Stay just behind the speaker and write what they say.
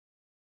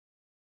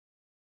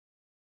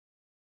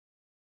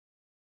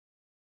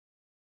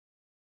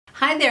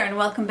Hi there and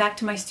welcome back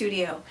to my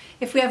studio.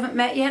 If we haven't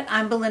met yet,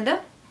 I'm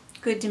Belinda.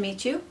 Good to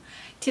meet you.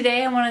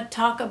 Today I want to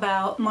talk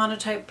about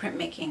monotype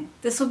printmaking.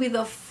 This will be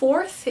the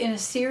fourth in a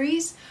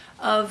series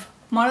of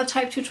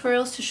monotype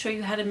tutorials to show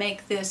you how to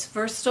make this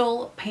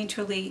versatile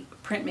painterly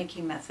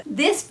printmaking method.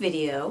 This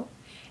video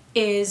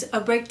is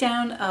a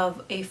breakdown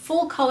of a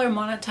full color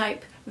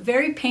monotype,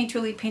 very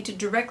painterly, painted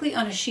directly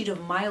on a sheet of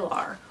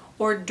Mylar,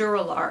 or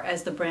Dura-Lar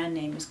as the brand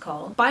name is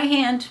called. By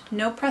hand,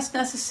 no press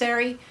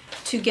necessary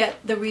to get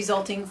the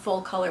resulting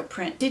full color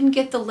print. Didn't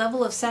get the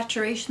level of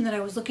saturation that I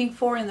was looking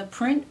for in the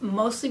print,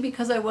 mostly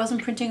because I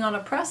wasn't printing on a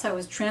press, I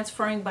was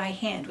transferring by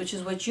hand, which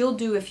is what you'll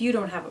do if you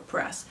don't have a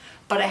press.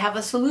 But I have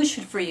a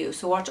solution for you,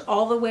 so watch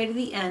all the way to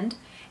the end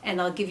and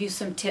I'll give you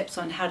some tips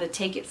on how to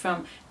take it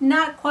from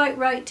not quite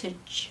right to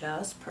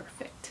just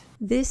perfect.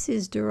 This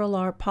is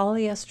Dura-Lar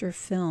polyester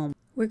film.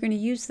 We're going to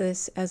use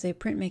this as a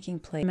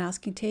printmaking plate.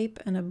 Masking tape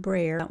and a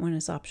brayer, that one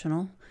is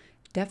optional.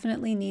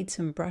 Definitely need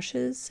some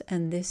brushes,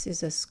 and this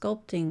is a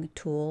sculpting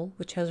tool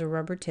which has a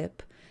rubber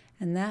tip,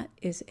 and that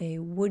is a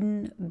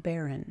wooden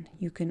baron.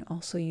 You can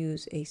also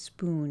use a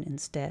spoon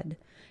instead.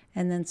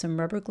 And then some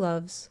rubber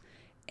gloves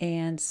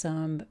and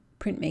some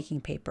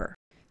printmaking paper.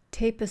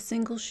 Tape a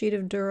single sheet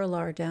of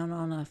Dura-Lar down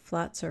on a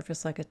flat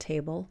surface like a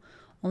table.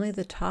 Only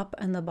the top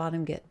and the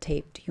bottom get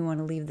taped. You want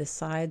to leave the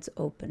sides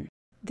open.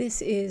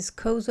 This is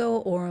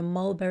Kozo or a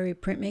mulberry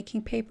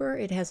printmaking paper.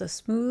 It has a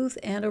smooth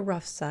and a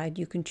rough side.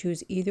 You can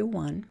choose either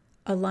one.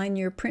 Align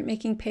your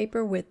printmaking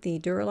paper with the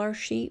Dura-Lar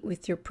sheet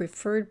with your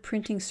preferred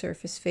printing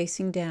surface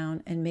facing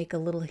down and make a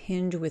little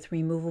hinge with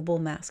removable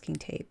masking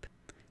tape.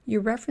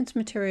 Your reference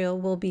material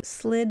will be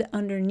slid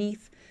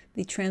underneath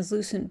the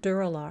translucent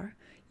Dura-Lar.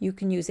 You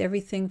can use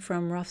everything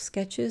from rough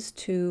sketches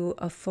to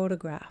a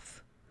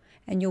photograph.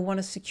 And you'll want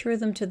to secure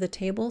them to the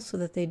table so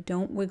that they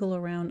don't wiggle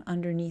around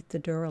underneath the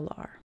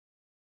Dura-Lar.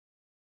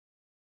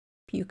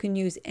 You can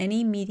use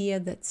any media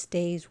that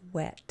stays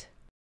wet.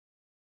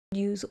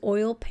 Use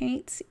oil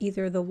paints,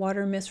 either the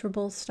water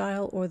miscible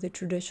style or the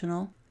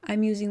traditional.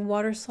 I'm using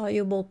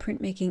water-soluble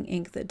printmaking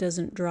ink that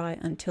doesn't dry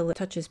until it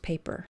touches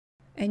paper.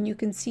 And you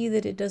can see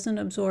that it doesn't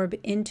absorb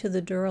into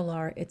the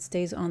Dura-Lar, it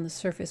stays on the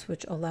surface,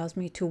 which allows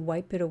me to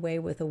wipe it away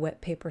with a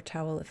wet paper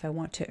towel if I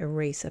want to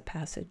erase a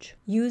passage.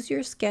 Use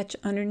your sketch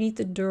underneath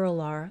the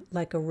Dura-Lar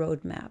like a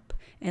road map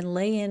and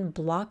lay in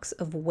blocks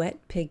of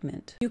wet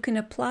pigment. You can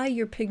apply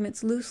your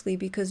pigments loosely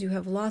because you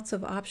have lots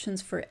of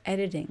options for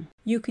editing.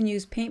 You can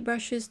use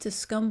paintbrushes to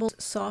scumble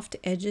soft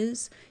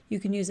edges. You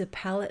can use a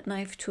palette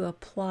knife to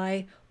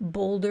apply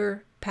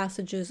bolder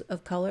passages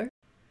of color.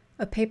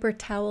 A paper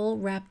towel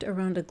wrapped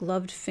around a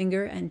gloved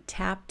finger and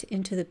tapped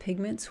into the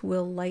pigments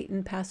will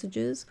lighten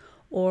passages,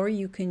 or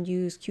you can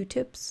use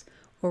Q-tips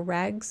or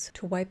rags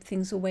to wipe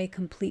things away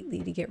completely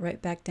to get right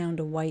back down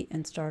to white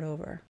and start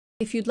over.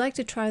 If you'd like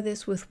to try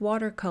this with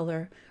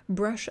watercolor,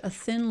 brush a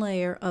thin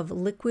layer of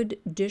liquid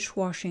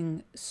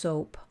dishwashing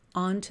soap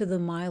onto the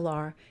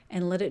Mylar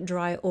and let it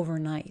dry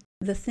overnight.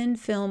 The thin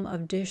film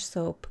of dish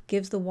soap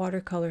gives the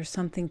watercolor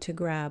something to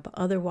grab,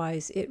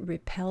 otherwise it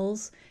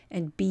repels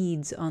and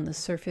beads on the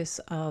surface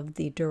of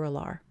the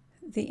Dura-Lar.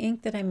 The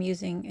ink that I'm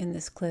using in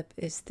this clip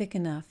is thick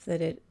enough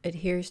that it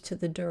adheres to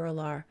the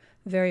Dura-Lar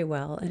very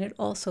well, and it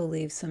also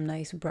leaves some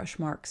nice brush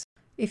marks.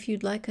 If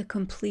you'd like a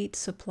complete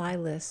supply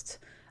list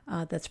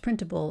that's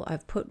printable,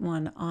 I've put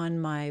one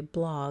on my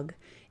blog.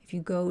 If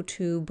you go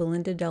to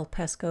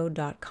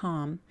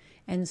belindadelpesco.com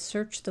and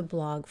search the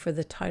blog for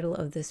the title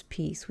of this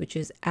piece, which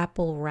is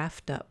Apple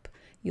Raft Up,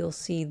 you'll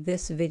see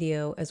this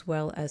video as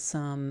well as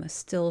some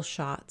still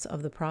shots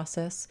of the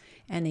process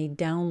and a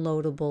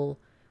downloadable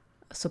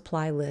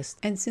supply list.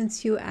 And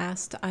since you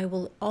asked, I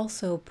will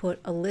also put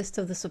a list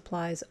of the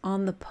supplies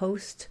on the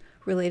post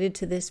related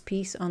to this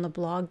piece on the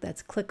blog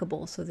that's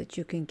clickable so that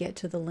you can get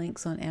to the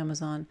links on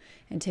Amazon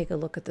and take a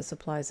look at the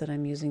supplies that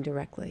I'm using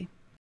directly.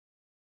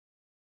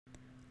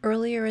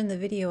 Earlier in the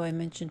video I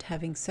mentioned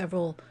having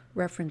several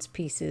reference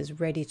pieces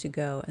ready to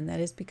go, and that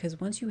is because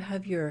once you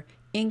have your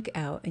ink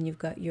out and you've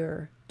got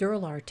your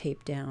Dura-Lar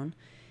tape down,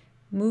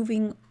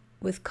 moving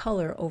with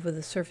color over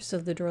the surface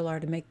of the Dura-Lar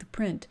to make the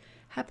print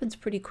happens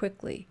pretty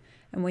quickly.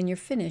 And when you're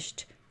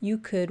finished, you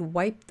could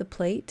wipe the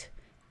plate,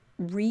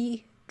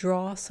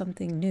 redraw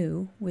something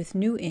new with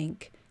new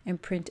ink,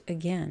 and print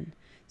again.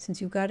 Since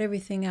you've got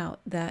everything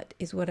out, that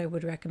is what I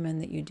would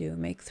recommend that you do.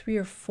 Make 3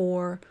 or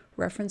 4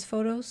 reference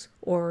photos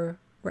or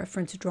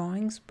reference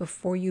drawings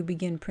before you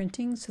begin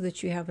printing so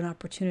that you have an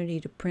opportunity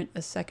to print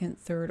a second,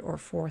 third, or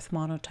fourth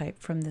monotype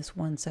from this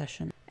one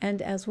session.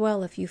 And as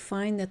well, if you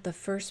find that the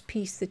first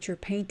piece that you're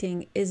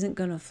painting isn't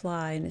going to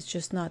fly and it's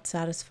just not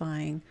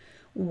satisfying,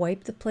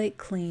 wipe the plate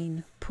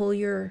clean, pull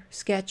your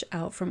sketch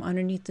out from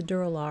underneath the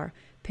Dura-Lar,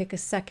 pick a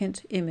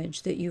second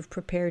image that you've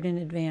prepared in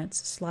advance,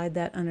 slide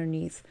that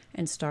underneath,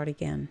 and start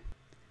again.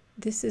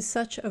 This is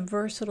such a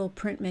versatile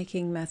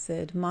printmaking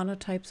method.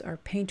 Monotypes are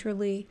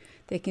painterly.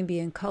 They can be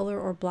in color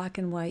or black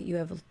and white. You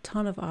have a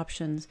ton of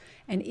options.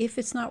 And if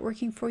it's not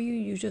working for you,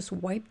 you just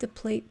wipe the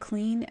plate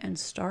clean and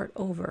start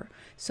over.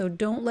 So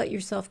don't let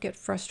yourself get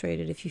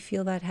frustrated. If you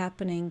feel that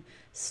happening,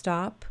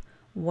 stop,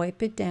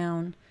 wipe it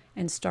down,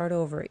 and start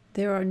over.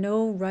 There are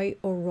no right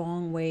or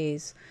wrong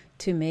ways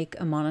to make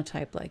a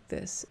monotype like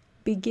this.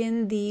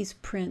 Begin these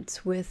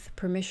prints with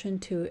permission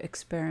to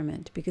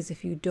experiment, because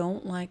if you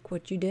don't like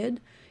what you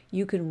did,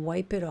 you can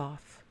wipe it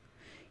off.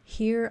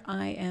 Here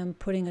I am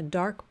putting a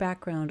dark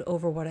background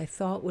over what I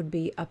thought would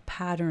be a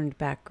patterned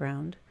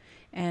background.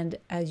 And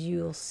as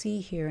you'll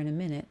see here in a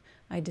minute,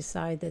 I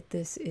decide that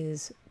this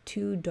is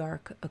too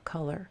dark a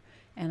color,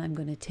 and I'm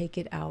going to take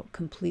it out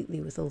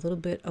completely with a little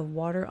bit of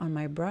water on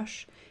my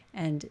brush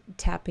and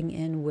tapping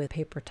in with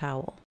paper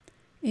towel.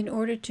 In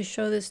order to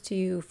show this to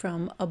you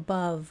from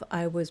above,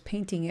 I was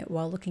painting it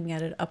while looking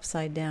at it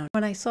upside down.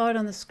 When I saw it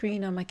on the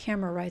screen on my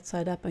camera right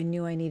side up, I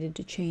knew I needed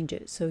to change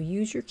it. So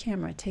use your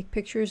camera, take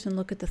pictures, and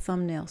look at the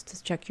thumbnails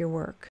to check your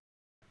work.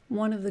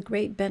 One of the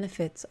great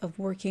benefits of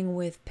working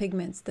with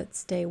pigments that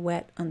stay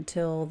wet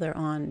until they're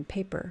on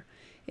paper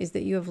is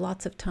that you have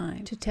lots of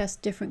time to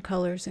test different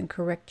colors and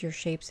correct your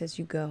shapes as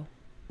you go.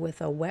 With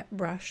a wet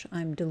brush,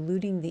 I'm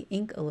diluting the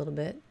ink a little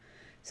bit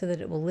so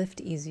that it will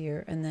lift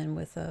easier, and then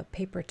with a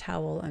paper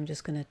towel I'm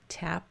just going to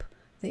tap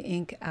the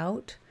ink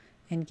out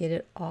and get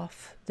it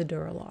off the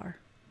Dura-Lar.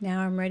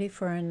 Now I'm ready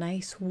for a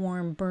nice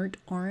warm burnt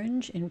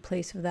orange in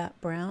place of that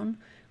brown,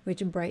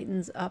 which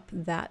brightens up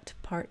that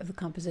part of the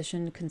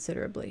composition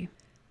considerably.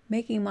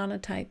 Making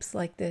monotypes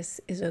like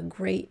this is a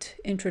great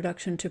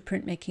introduction to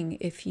printmaking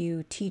if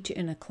you teach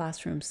in a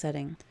classroom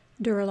setting.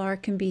 Dura-Lar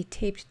can be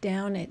taped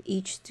down at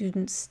each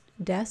student's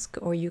desk,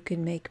 or you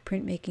can make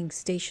printmaking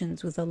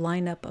stations with a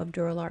lineup of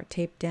Dura-Lar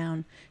taped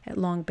down at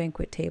long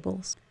banquet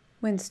tables.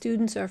 When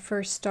students are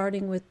first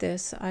starting with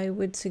this, I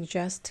would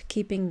suggest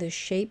keeping the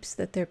shapes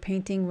that they're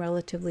painting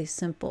relatively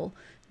simple,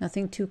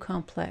 nothing too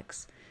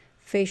complex.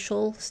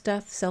 Facial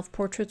stuff,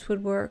 self-portraits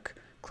would work,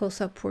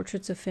 close-up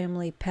portraits of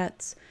family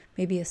pets,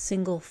 maybe a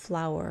single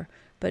flower,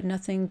 but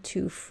nothing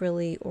too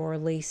frilly or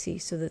lacy,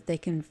 so that they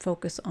can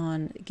focus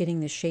on getting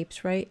the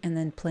shapes right and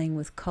then playing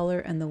with color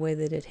and the way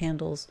that it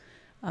handles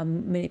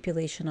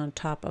manipulation on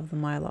top of the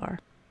mylar.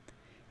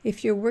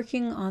 If you're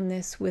working on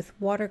this with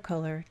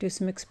watercolor, do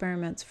some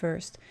experiments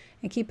first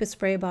and keep a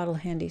spray bottle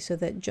handy so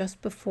that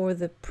just before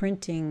the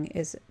printing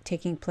is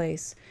taking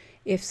place,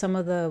 if some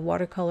of the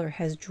watercolor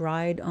has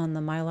dried on the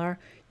mylar,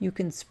 you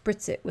can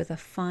spritz it with a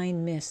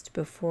fine mist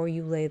before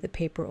you lay the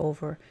paper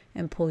over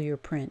and pull your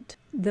print.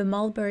 The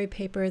mulberry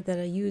paper that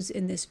I use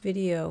in this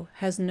video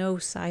has no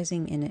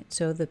sizing in it,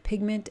 so the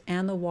pigment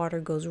and the water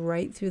goes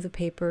right through the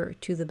paper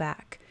to the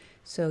back.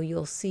 So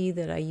you'll see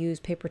that I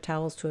use paper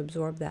towels to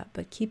absorb that,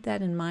 but keep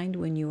that in mind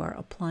when you are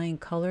applying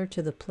color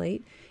to the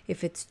plate.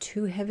 If it's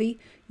too heavy,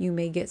 you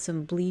may get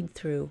some bleed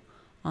through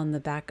on the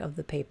back of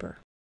the paper.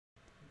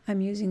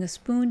 I'm using a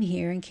spoon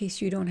here in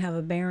case you don't have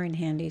a Baron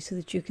handy so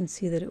that you can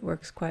see that it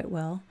works quite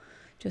well.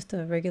 Just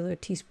a regular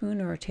teaspoon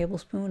or a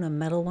tablespoon, a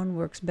metal one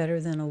works better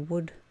than a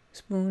wood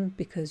spoon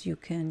because you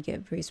can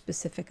get very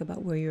specific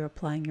about where you're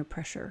applying your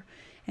pressure.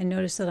 And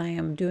notice that I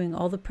am doing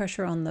all the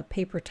pressure on the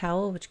paper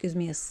towel, which gives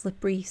me a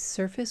slippery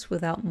surface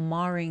without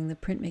marring the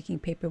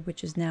printmaking paper,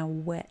 which is now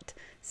wet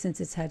since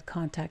it's had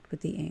contact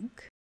with the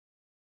ink.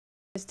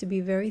 Is to be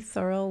very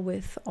thorough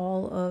with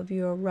all of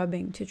your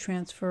rubbing to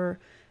transfer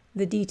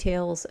the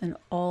details and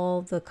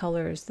all the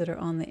colors that are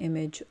on the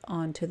image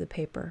onto the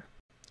paper.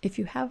 If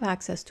you have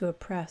access to a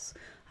press,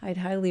 I'd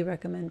highly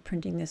recommend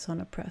printing this on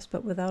a press,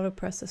 but without a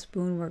press, a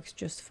spoon works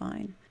just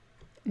fine.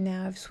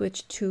 Now I've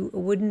switched to a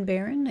wooden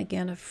Baron,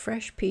 again a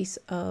fresh piece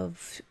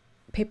of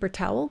paper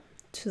towel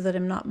so that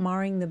I'm not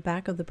marring the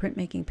back of the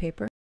printmaking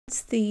paper.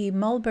 Since the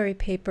mulberry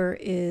paper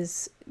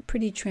is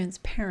pretty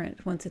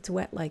transparent once it's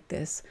wet like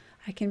this,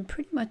 I can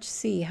pretty much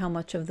see how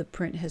much of the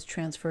print has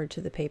transferred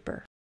to the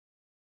paper.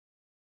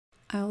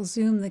 I'll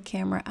zoom the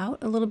camera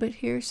out a little bit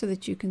here so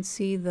that you can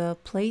see the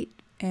plate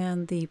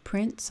and the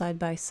print side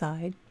by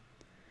side.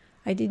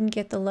 I didn't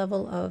get the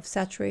level of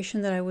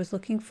saturation that I was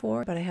looking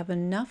for, but I have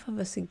enough of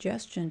a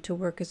suggestion to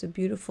work as a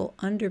beautiful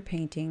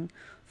underpainting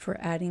for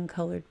adding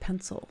colored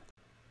pencil.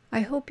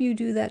 I hope you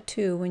do that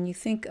too. When you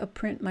think a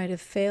print might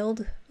have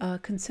failed,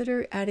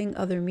 consider adding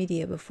other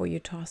media before you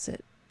toss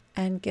it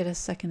and get a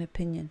second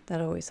opinion.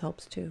 That always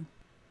helps too.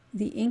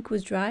 The ink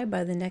was dry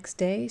by the next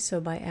day, so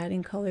by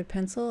adding colored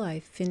pencil, I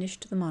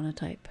finished the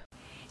monotype.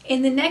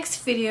 In the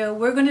next video,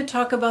 we're going to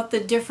talk about the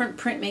different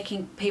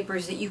printmaking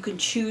papers that you can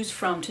choose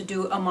from to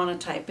do a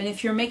monotype. And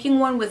if you're making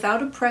one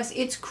without a press,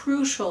 it's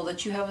crucial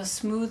that you have a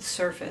smooth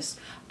surface.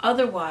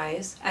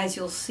 Otherwise, as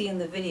you'll see in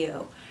the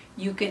video,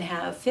 you can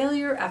have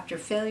failure after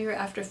failure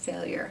after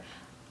failure.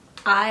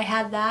 I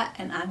had that,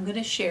 and I'm going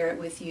to share it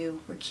with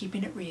you. We're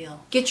keeping it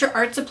real. Get your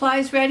art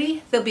supplies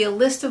ready. There'll be a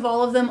list of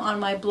all of them on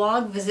my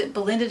blog. Visit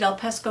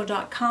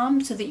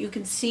belindadelpesco.com so that you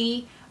can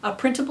see a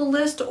printable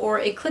list or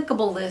a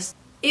clickable list.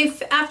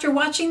 If after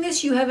watching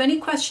this you have any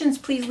questions,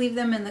 please leave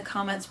them in the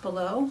comments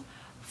below.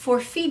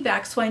 For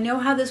feedback, so I know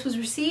how this was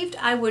received,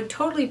 I would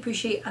totally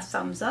appreciate a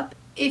thumbs up.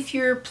 If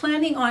you're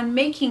planning on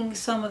making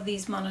some of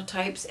these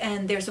monotypes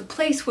and there's a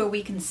place where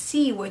we can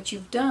see what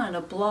you've done,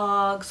 a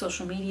blog,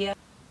 social media,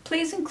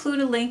 please include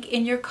a link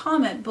in your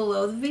comment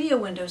below the video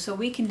window so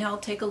we can now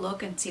take a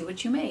look and see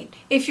what you made.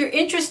 If you're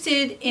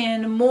interested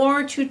in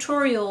more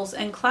tutorials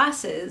and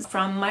classes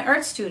from my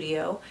art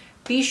studio,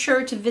 be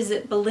sure to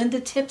visit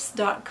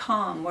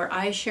belindatips.com, where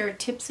I share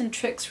tips and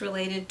tricks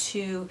related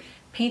to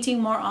painting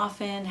more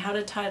often, how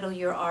to title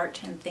your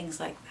art, and things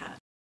like that.